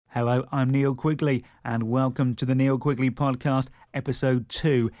Hello, I'm Neil Quigley and welcome to the Neil Quigley Podcast, Episode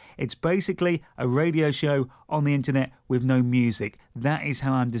 2. It's basically a radio show on the internet with no music. That is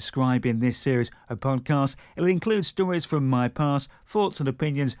how I'm describing this series of podcasts. It'll include stories from my past, thoughts and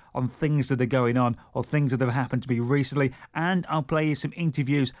opinions on things that are going on or things that have happened to me recently, and I'll play you some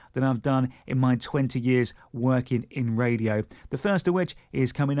interviews that I've done in my 20 years working in radio. The first of which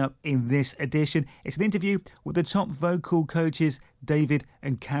is coming up in this edition. It's an interview with the top vocal coaches David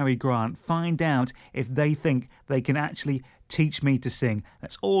and Carrie Grant. Find out if they think they can actually teach me to sing.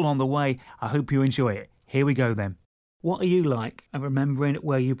 That's all on the way. I hope you enjoy it. Here we go then. What are you like at remembering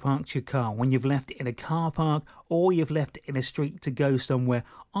where you parked your car when you've left it in a car park or you've left it in a street to go somewhere?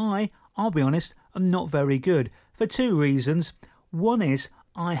 I'll be honest, I'm not very good for two reasons. One is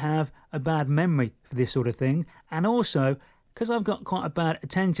I have a bad memory for this sort of thing, and also because I've got quite a bad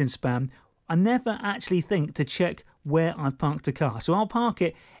attention span, I never actually think to check where I've parked a car. So I'll park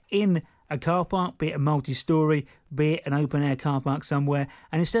it in a car park, be it a multi-storey, be it an open-air car park somewhere,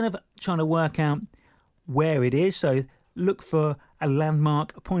 and instead of trying to work out where it is, so look for a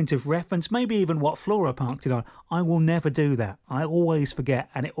landmark, a point of reference, maybe even what floor I parked it on, I will never do that. I always forget,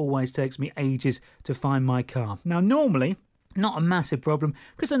 and it always takes me ages to find my car. Now, normally, not a massive problem,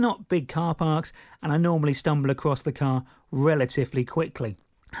 because they're not big car parks, and I normally stumble across the car relatively quickly.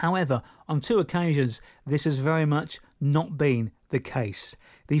 However, on two occasions, this has very much not been the case.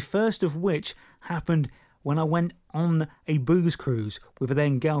 The first of which happened when I went on a booze cruise with a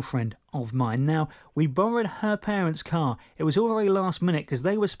then girlfriend of mine. Now, we borrowed her parents' car. It was all very last minute because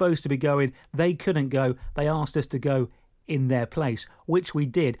they were supposed to be going. They couldn't go. They asked us to go in their place, which we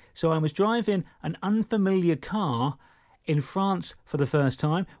did. So I was driving an unfamiliar car in France for the first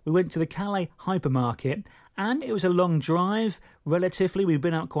time. We went to the Calais hypermarket, and it was a long drive, relatively. We'd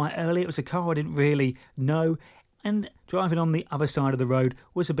been out quite early. It was a car I didn't really know, and driving on the other side of the road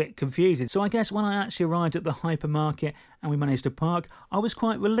was a bit confusing. So I guess when I actually arrived at the hypermarket and we managed to park, I was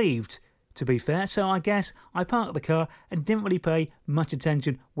quite relieved, to be fair. So I guess I parked the car and didn't really pay much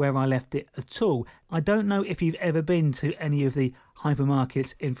attention where I left it at all. I don't know if you've ever been to any of the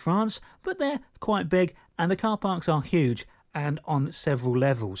hypermarkets in France, but they're quite big and the car parks are huge and on several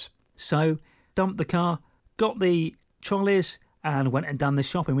levels. So dumped the car, got the trolleys, and went and done the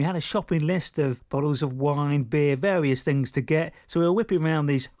shopping. We had a shopping list of bottles of wine, beer, various things to get. So we were whipping around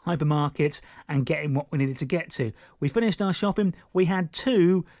these hypermarkets and getting what we needed to get to. We finished our shopping. We had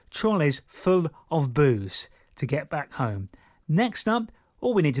 2 trolleys full of booze to get back home. Next up,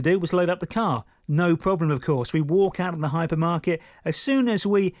 all we need to do was load up the car. No problem, of course. We walk out of the hypermarket. As soon as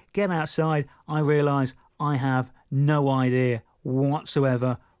we get outside, I realise I have no idea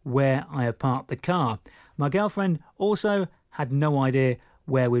whatsoever where I have parked the car. My girlfriend also had no idea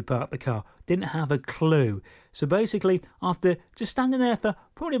where we'd parked the car. Didn't have a clue. So basically, after just standing there for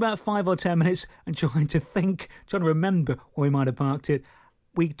probably about 5 or 10 minutes and trying to remember where we might have parked it,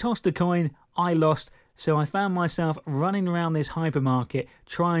 we tossed a coin. I lost. So I found myself running around this hypermarket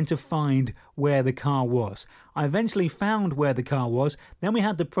trying to find where the car was. I eventually found where the car was. Then we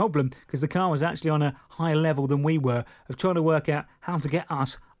had the problem, because the car was actually on a higher level than we were, of trying to work out how to get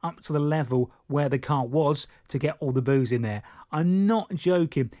us up to the level where the car was to get all the booze in there. I'm not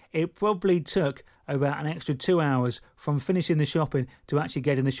joking. It probably took about an extra 2 hours from finishing the shopping to actually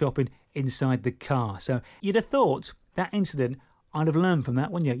getting the shopping inside the car. So you'd have thought that incident, I'd have learned from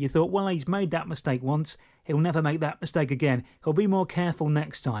that, wouldn't you? You thought, well, he's made that mistake once. He'll never make that mistake again. He'll be more careful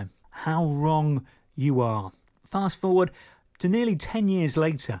next time. How wrong you are. Fast forward to nearly 10 years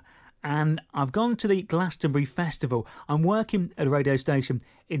later, and I've gone to the Glastonbury Festival. I'm working at a radio station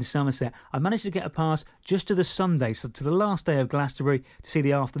in Somerset. I managed to get a pass just to the Sunday, so to the last day of Glastonbury, to see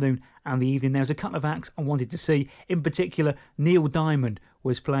the afternoon and the evening. There was a couple of acts I wanted to see. In particular, Neil Diamond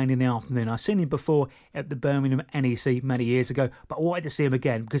was playing in the afternoon. I've seen him before at the Birmingham NEC many years ago, but I wanted to see him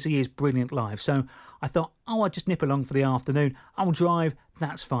again because he is brilliant live. So I thought, I'll just nip along for the afternoon. I'll drive,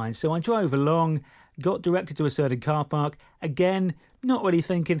 that's fine. So I drove along, got directed to a certain car park. Again, not really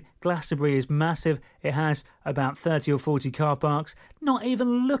thinking. Glastonbury is massive. It has about 30 or 40 car parks. Not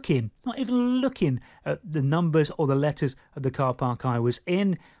even looking at the numbers or the letters of the car park I was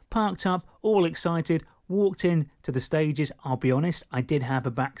in. Parked up, all excited, walked in to the stages. I'll be honest, I did have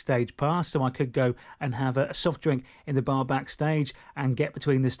a backstage pass, so I could go and have a soft drink in the bar backstage and get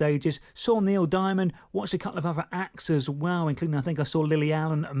between the stages. Saw Neil Diamond, watched a couple of other acts as well, including I think I saw Lily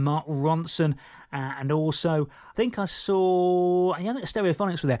Allen and Mark Ronson, and also I think I saw, the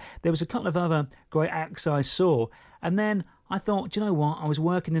Stereophonics were there. There was a couple of other great acts I saw, and then I thought, do you know what, I was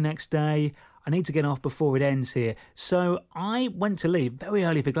working the next day, I need to get off before it ends here. So I went to leave very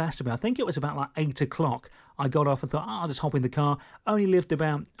early for Glastonbury. I think it was about like 8 o'clock I got off and thought, I'll just hop in the car. Only lived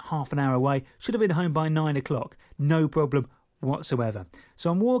about half an hour away. Should have been home by 9 o'clock. No problem whatsoever.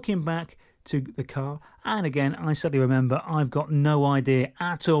 So I'm walking back to the car, and again I suddenly remember I've got no idea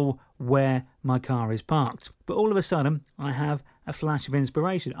at all where my car is parked. But all of a sudden I have a flash of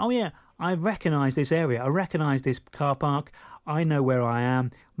inspiration. Oh yeah, I recognise this area. I recognise this car park. I know where I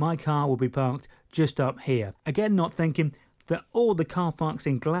am. My car will be parked just up here. Again, not thinking that all the car parks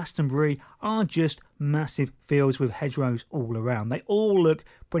in Glastonbury are just massive fields with hedgerows all around. They all look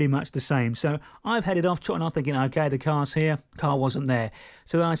pretty much the same. So I've headed off, trotting off thinking, okay, the car's here. Car wasn't there.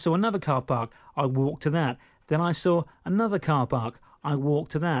 So then I saw another car park. I walked to that. Then I saw another car park. I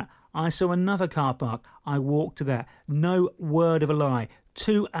walked to that. I saw another car park. I walked to that. No word of a lie.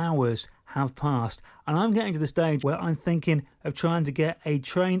 2 hours have passed, and I'm getting to the stage where I'm thinking of trying to get a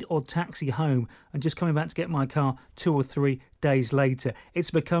train or taxi home and just coming back to get my car 2 or 3 days later. It's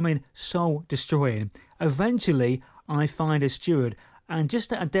becoming soul destroying. Eventually I find a steward, and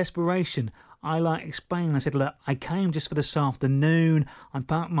just out of desperation I explained. I said, look, I came just for this afternoon. I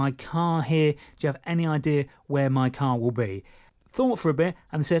parked my car here. Do you have any idea where my car will be? Thought for a bit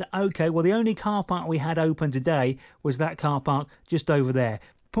and said, okay, well, the only car park we had open today was that car park just over there.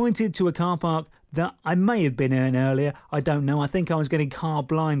 Pointed to a car park that I may have been in earlier. I don't know. I think I was getting car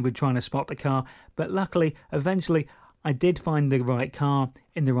blind with trying to spot the car. But luckily, eventually, I did find the right car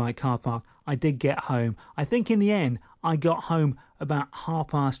in the right car park. I did get home. I think in the end, I got home about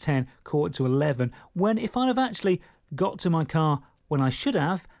 10:30, 11:15, when if I'd have actually got to my car when I should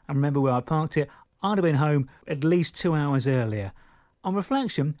have, and remember where I parked it, I'd have been home at least 2 hours earlier. On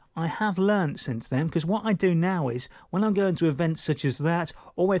reflection, I have learnt since then, because what I do now is, when I'm going to events such as that,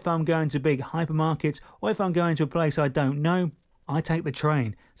 or if I'm going to big hypermarkets, or if I'm going to a place I don't know, I take the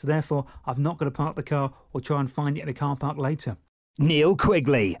train. So therefore, I've not got to park the car or try and find it in a car park later. Neil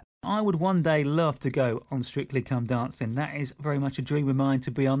Quigley. I would one day love to go on Strictly Come Dancing. That is very much a dream of mine to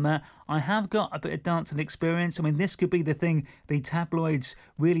be on that. I have got a bit of dancing experience. I mean, this could be the thing the tabloids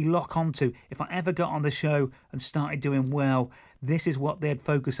really lock onto. If I ever got on the show and started doing well, this is what they'd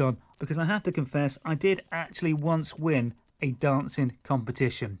focus on. Because I have to confess, I did actually once win a dancing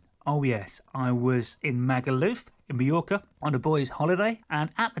competition. Oh yes, I was in Magaluf in Mallorca on a boys' holiday, and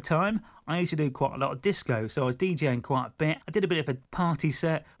at the time I used to do quite a lot of disco, so I was DJing quite a bit. I did a bit of a party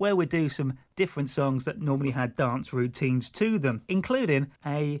set where we'd do some different songs that normally had dance routines to them, including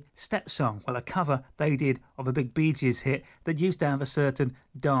a step song, well, a cover they did of a big Bee Gees hit that used to have a certain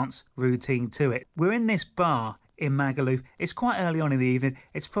dance routine to it. We're in this bar in Magaluf. It's quite early on in the evening.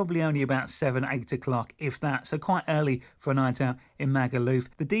 It's probably only about 7, 8 o'clock, if that. So quite early for a night out in Magaluf.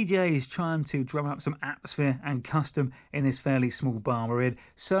 The DJ is trying to drum up some atmosphere and custom in this fairly small bar we're in.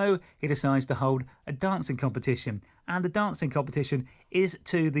 So he decides to hold a dancing competition. And the dancing competition is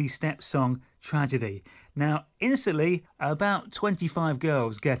to the step song Tragedy. Now, instantly, about 25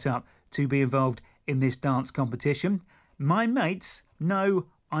 girls get up to be involved in this dance competition. My mates know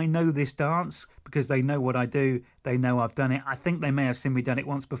I know this dance because they know what I do. They know I've done it. I think they may have seen me done it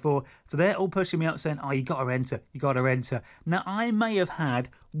once before. So they're all pushing me up saying, oh, you got to enter. You got to enter. Now, I may have had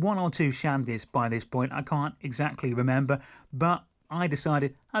 1 or 2 shandies by this point. I can't exactly remember. But I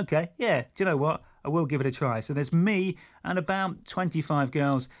decided, okay, yeah, do you know what? I will give it a try. So there's me and about 25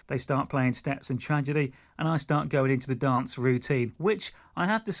 girls. They start playing steps and Tragedy, and I start going into the dance routine, which I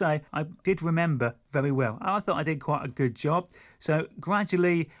have to say I did remember very well. I thought I did quite a good job. So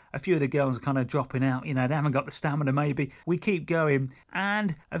gradually, a few of the girls are kind of dropping out. You know, they haven't got the stamina maybe. We keep going,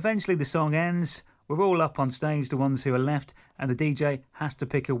 and eventually the song ends. We're all up on stage, the ones who are left, and the DJ has to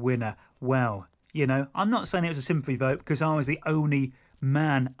pick a winner. Well, you know, I'm not saying it was a sympathy vote because I was the only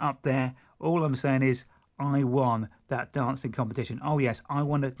man up there. All I'm saying is I won that dancing competition. Oh yes, I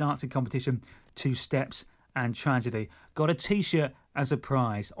won a dancing competition, 2 steps and Tragedy. Got a t-shirt as a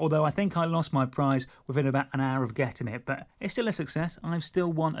prize, although I think I lost my prize within about an hour of getting it, but it's still a success. I've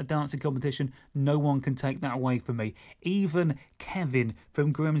still won a dancing competition. No one can take that away from me. Even Kevin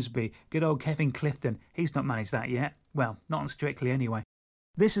from Grimsby, good old Kevin Clifton, he's not managed that yet. Well, not on Strictly anyway.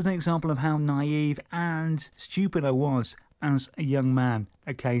 This is an example of how naive and stupid I was as a young man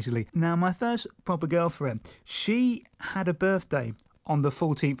occasionally. Now, my first proper girlfriend, she had a birthday on the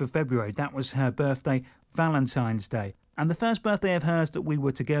 14th of February. That was her birthday, Valentine's Day. And the first birthday of hers that we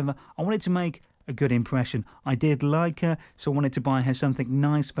were together, I wanted to make a good impression. I did like her, so I wanted to buy her something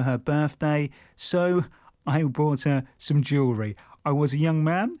nice for her birthday. So I bought her some jewellery. I was a young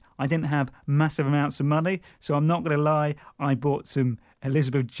man. I didn't have massive amounts of money, so I'm not going to lie. I bought some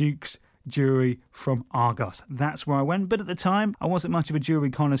Elizabeth Duke's jewellery from Argos. That's where I went, but at the time I wasn't much of a jewellery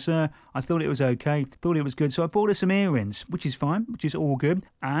connoisseur. I thought it was okay, thought it was good, so I bought her some earrings, which is fine, which is all good,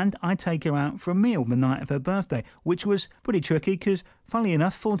 and I take her out for a meal the night of her birthday, which was pretty tricky because, funnily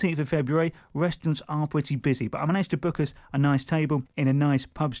enough, 14th of February, restaurants are pretty busy, but I managed to book us a nice table in a nice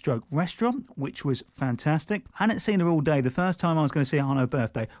pub-stroke restaurant, which was fantastic. I hadn't seen her all day. The first time I was going to see her on her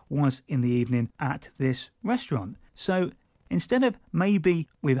birthday was in the evening at this restaurant. So instead of maybe,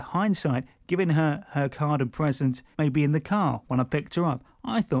 with hindsight, giving her her card and present maybe in the car when I picked her up,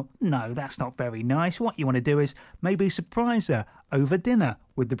 I thought, no, that's not very nice. What you want to do is maybe surprise her over dinner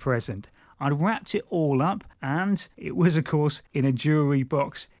with the present. I'd wrapped it all up, and it was, of course, in a jewellery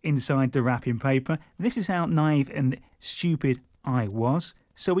box inside the wrapping paper. This is how naive and stupid I was.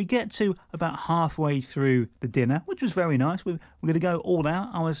 So we get to about halfway through the dinner, which was very nice. We're going to go all out.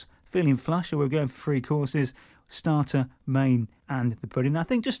 I was feeling flush, so we were going for 3 courses, starter, main, and the pudding. I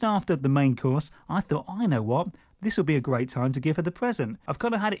think just after the main course, I thought, I know what, this will be a great time to give her the present. I've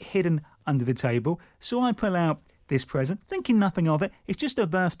kind of had it hidden under the table, so I pull out this present, thinking nothing of it. It's just her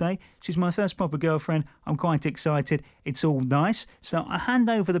birthday. She's my first proper girlfriend. I'm quite excited. It's all nice. So I hand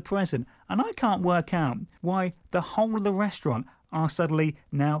over the present, and I can't work out why the whole of the restaurant are suddenly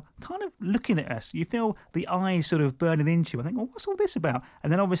now kind of looking at us. You feel the eyes sort of burning into you. I think, well, what's all this about?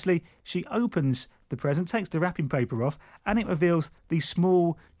 And then obviously she opens the present, takes the wrapping paper off, and it reveals the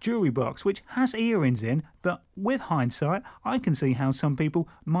small jewellery box, which has earrings in, but with hindsight, I can see how some people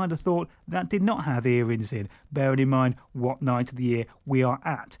might have thought that did not have earrings in, bearing in mind what night of the year we are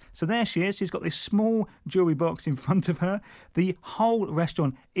at. So there she is. She's got this small jewellery box in front of her. The whole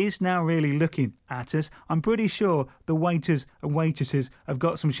restaurant is now really looking at us. I'm pretty sure the waiters and waitresses have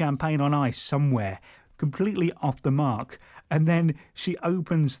got some champagne on ice somewhere, completely off the mark. And then she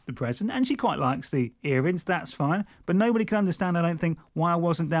opens the present, and she quite likes the earrings, that's fine. But nobody can understand, I don't think, why I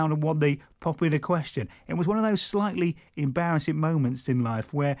wasn't down on what the popular question. It was one of those slightly embarrassing moments in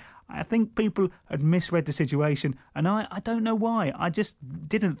life where I think people had misread the situation, and I don't know why. I just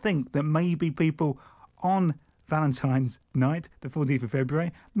didn't think that maybe people on Valentine's night, the 14th of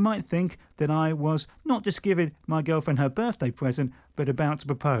February, might think that I was not just giving my girlfriend her birthday present, but about to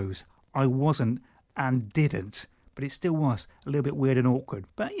propose. I wasn't and didn't. But it still was a little bit weird and awkward.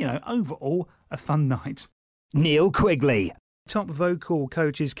 But, you know, overall, a fun night. Neil Quigley. Top vocal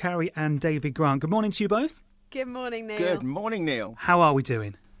coaches Carrie and David Grant. Good morning to you both. Good morning, Neil. Good morning, Neil. How are we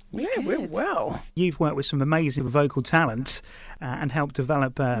doing? Yeah, we're well. You've worked with some amazing vocal talent and helped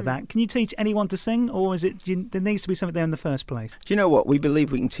develop that. Can you teach anyone to sing, or is it there needs to be something there in the first place? Do you know what? We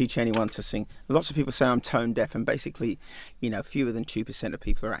believe we can teach anyone to sing. Lots of people say I'm tone deaf, and basically, you know, fewer than 2% of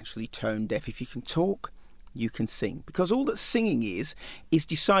people are actually tone deaf. If you can talk, you can sing, because all that singing is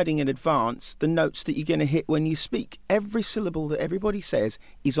deciding in advance the notes that you're going to hit when you speak. Every syllable that everybody says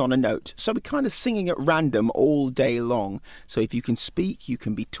is on a note, so we're kind of singing at random all day long. So if you can speak, you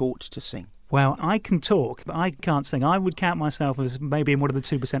can be taught to sing. Well, I can talk, but I can't sing. I would count myself as maybe in one of the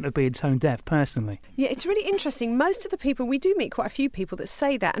 2% of being tone deaf, personally. Yeah, it's really interesting. Most of the people, we do meet quite a few people that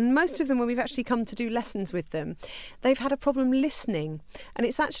say that, and most of them, when we've actually come to do lessons with them, they've had a problem listening. And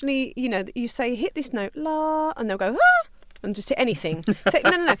it's actually, you know, you say, hit this note, la, and they'll go, ah, and just hit anything.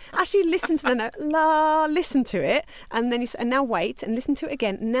 No. Actually listen to the note, la, listen to it, and then you say, and now wait, and listen to it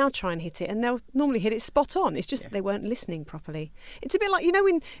again, and now try and hit it, and they'll normally hit it spot on. It's just that they weren't listening properly. It's a bit like, you know,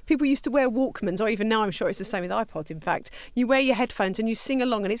 when people used to wear Walkmans, or even now I'm sure it's the same with iPods, in fact, you wear your headphones and you sing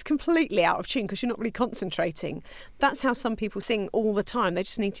along and it's completely out of tune because you're not really concentrating. That's how some people sing all the time. They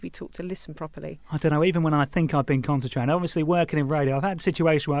just need to be taught to listen properly. I don't know, even when I think I've been concentrating, obviously working in radio, I've had a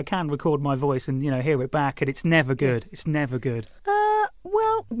situation where I can record my voice and, you know, hear it back, and it's never good. Yes. It's never good.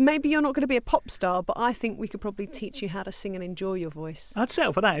 Well, maybe you're not going to be a pop star, but I think we could probably teach you how to sing and enjoy your voice. I'd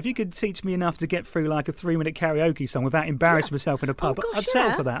settle for that. If you could teach me enough to get through like a 3-minute karaoke song without embarrassing myself in a pub, I'd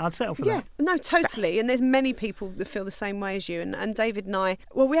settle for that. I'd settle for that. No, totally. And there's many people that feel the same way as you. And David and I,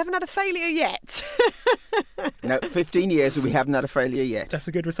 well, we haven't had a failure yet. No, 15 years and we haven't had a failure yet. That's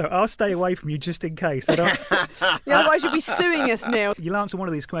a good result. I'll stay away from you just in case. Otherwise you'll be suing us, Neil. You'll answer one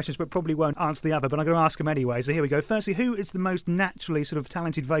of these questions but probably won't answer the other, but I'm going to ask them anyway. So here we go. Firstly, who is the most naturally sort of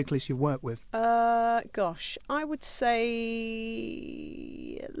talented vocalist you've worked with? Gosh, I would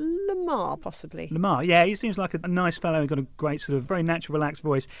say Lamar, possibly. Lamar, yeah, he seems like a nice fellow and got a great sort of very natural, relaxed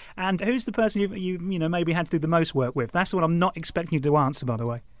voice. And who's the person you know maybe had to do the most work with? That's the one I'm not expecting you to answer, by the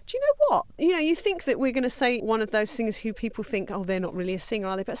way. Do you know what? You know, you think that we're going to say one of those singers who people think, oh, they're not really a singer,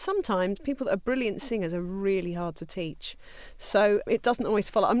 are they? But sometimes people that are brilliant singers are really hard to teach. So it doesn't always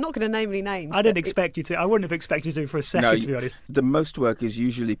follow. I'm not going to name any names. I didn't expect you to. I wouldn't have expected you to for a second, to be honest. The most work is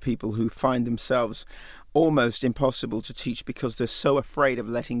usually people who find themselves almost impossible to teach because they're so afraid of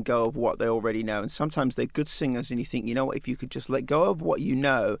letting go of what they already know. And sometimes they're good singers and you think, you know what, if you could just let go of what you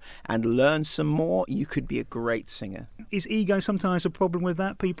know and learn some more, you could be a great singer. Is ego sometimes a problem with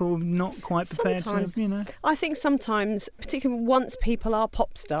that? People not quite prepared Sometimes. to. I think sometimes, particularly once people are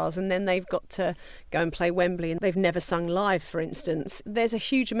pop stars and then they've got to go and play Wembley and they've never sung live, for instance, there's a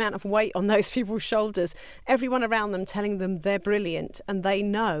huge amount of weight on those people's shoulders. Everyone around them telling them they're brilliant and they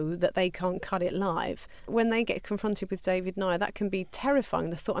know that they can't cut it live. When they get confronted with David Nye, that can be terrifying.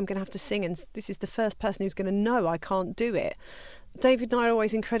 The thought, I'm going to have to sing and this is the first person who's going to know I can't do it. David and I are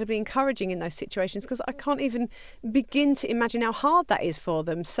always incredibly encouraging in those situations because I can't even begin to imagine how hard that is for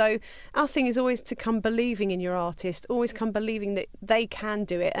them. So our thing is always to come believing in your artist, always come believing that they can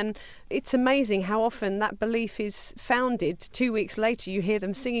do it. And it's amazing how often that belief is founded. 2 weeks later, you hear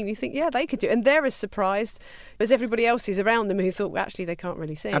them singing, you think, yeah, they could do it. And they're as surprised as everybody else is around them who thought, well, actually, they can't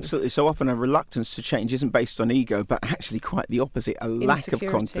really sing. Absolutely. So often a reluctance to change isn't based on ego, but actually quite the opposite, a lack of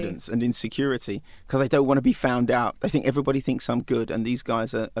confidence and insecurity because they don't want to be found out. They think everybody thinks I'm good and these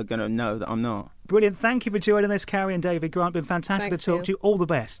guys are going to know that I'm not. Brilliant. Thank you for joining us, Carrie and David Grant. Been fantastic Thanks, to talk Neil. to you. All the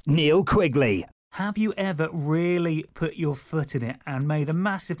best. Neil Quigley. Have you ever really put your foot in it and made a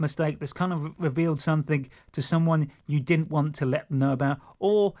massive mistake that's kind of revealed something to someone you didn't want to let them know about,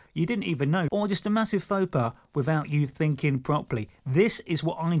 or you didn't even know, or just a massive faux pas without you thinking properly? This is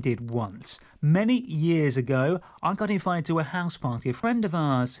what I did once. Many years ago, I got invited to a house party. A friend of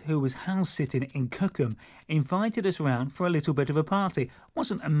ours who was house sitting in Cookham invited us round for a little bit of a party. It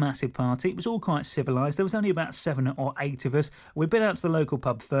wasn't a massive party, it was all quite civilised. There was only about 7 or 8 of us. We'd been out to the local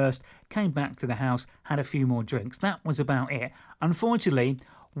pub first, came back to the house, had a few more drinks. That was about it. Unfortunately,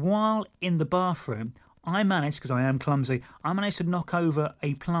 while in the bathroom, I managed, because I am clumsy, I managed to knock over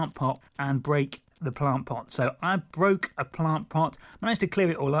a plant pot and break the plant pot. So I broke a plant pot, managed to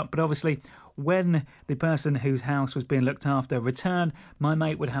clear it all up, but obviously when the person whose house was being looked after returned, my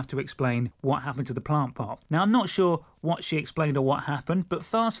mate would have to explain what happened to the plant pot. Now, I'm not sure what she explained or what happened, but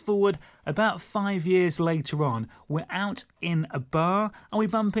fast forward about 5 years later on, we're out in a bar and we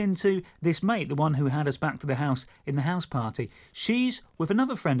bump into this mate, the one who had us back to the house in the house party. She's with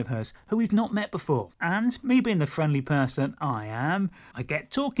another friend of hers who we've not met before. And me being the friendly person I am, I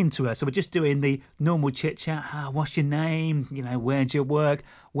get talking to her. So we're just doing the normal chit-chat. What's your name? Where do you work?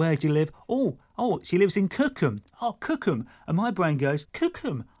 Where do you live? Oh, she lives in Cookham. Oh, Cookham. And my brain goes,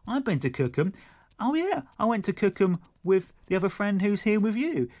 Cookham? I've been to Cookham. Oh, yeah, I went to Cookham with the other friend who's here with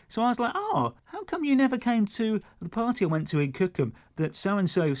you. So I was like, how come you never came to the party I went to in Cookham that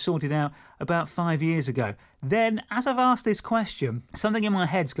so-and-so sorted out about 5 years ago? Then, as I've asked this question, something in my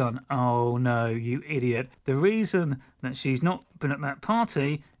head's gone, oh no, you idiot. The reason that she's not been at that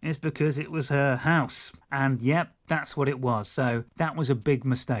party is because it was her house. And yep, that's what it was. So that was a big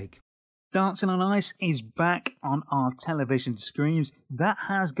mistake. Dancing on Ice is back on our television screens. That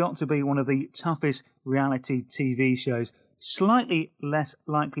has got to be one of the toughest reality TV shows. Slightly less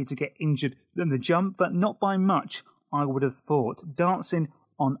likely to get injured than The Jump, but not by much, I would have thought. Dancing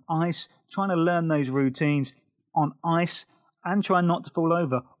on Ice, trying to learn those routines on ice and trying not to fall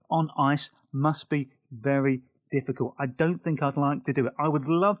over on ice must be very difficult. I don't think I'd like to do it. I would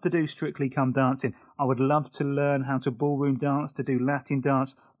love to do Strictly Come Dancing. I would love to learn how to ballroom dance, to do Latin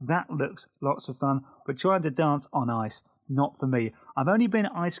dance. That looks lots of fun. But trying to dance on ice, not for me. I've only been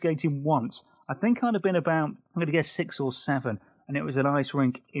ice skating once. I think I'd have been about, I'm going to guess 6 or 7. And it was an ice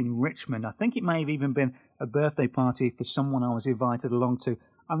rink in Richmond. I think it may have even been a birthday party for someone I was invited along to.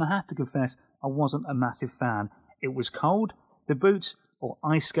 And I have to confess, I wasn't a massive fan. It was cold. The boots, or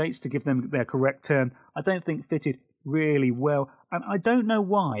ice skates to give them their correct term, I don't think fitted really well. And I don't know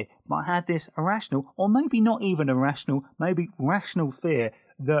why, but I had this irrational, or maybe not even irrational, maybe rational fear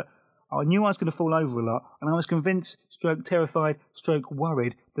that I knew I was going to fall over a lot, and I was convinced, stroke terrified, stroke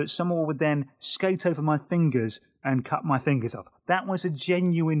worried, that someone would then skate over my fingers and cut my fingers off. That was a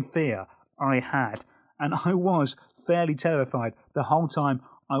genuine fear I had, and I was fairly terrified the whole time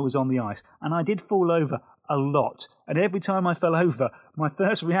I was on the ice. And I did fall over a lot, and every time I fell over, my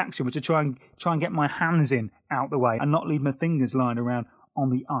first reaction was to try and get my hands in out the way and not leave my fingers lying around on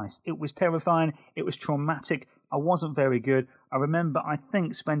the ice. It was terrifying. It was traumatic. I wasn't very good. I remember, I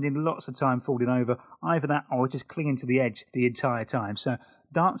think, spending lots of time falling over. Either that or just clinging to the edge the entire time. So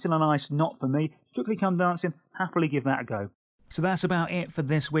dancing on ice, not for me. Strictly Come Dancing, happily give that a go. So that's about it for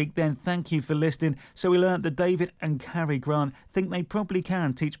this week then. Thank you for listening. So we learnt that David and Cary Grant think they probably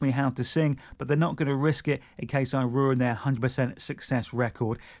can teach me how to sing, but they're not going to risk it in case I ruin their 100% success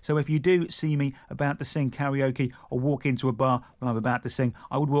record. So if you do see me about to sing karaoke or walk into a bar when I'm about to sing,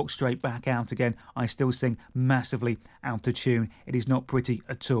 I would walk straight back out again. I still sing massively out of tune. It is not pretty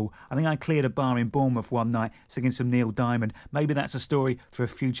at all. I think I cleared a bar in Bournemouth one night singing some Neil Diamond. Maybe that's a story for a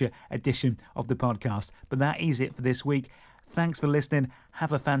future edition of the podcast. But that is it for this week. Thanks for listening.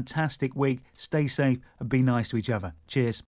 Have a fantastic week. Stay safe and be nice to each other. Cheers.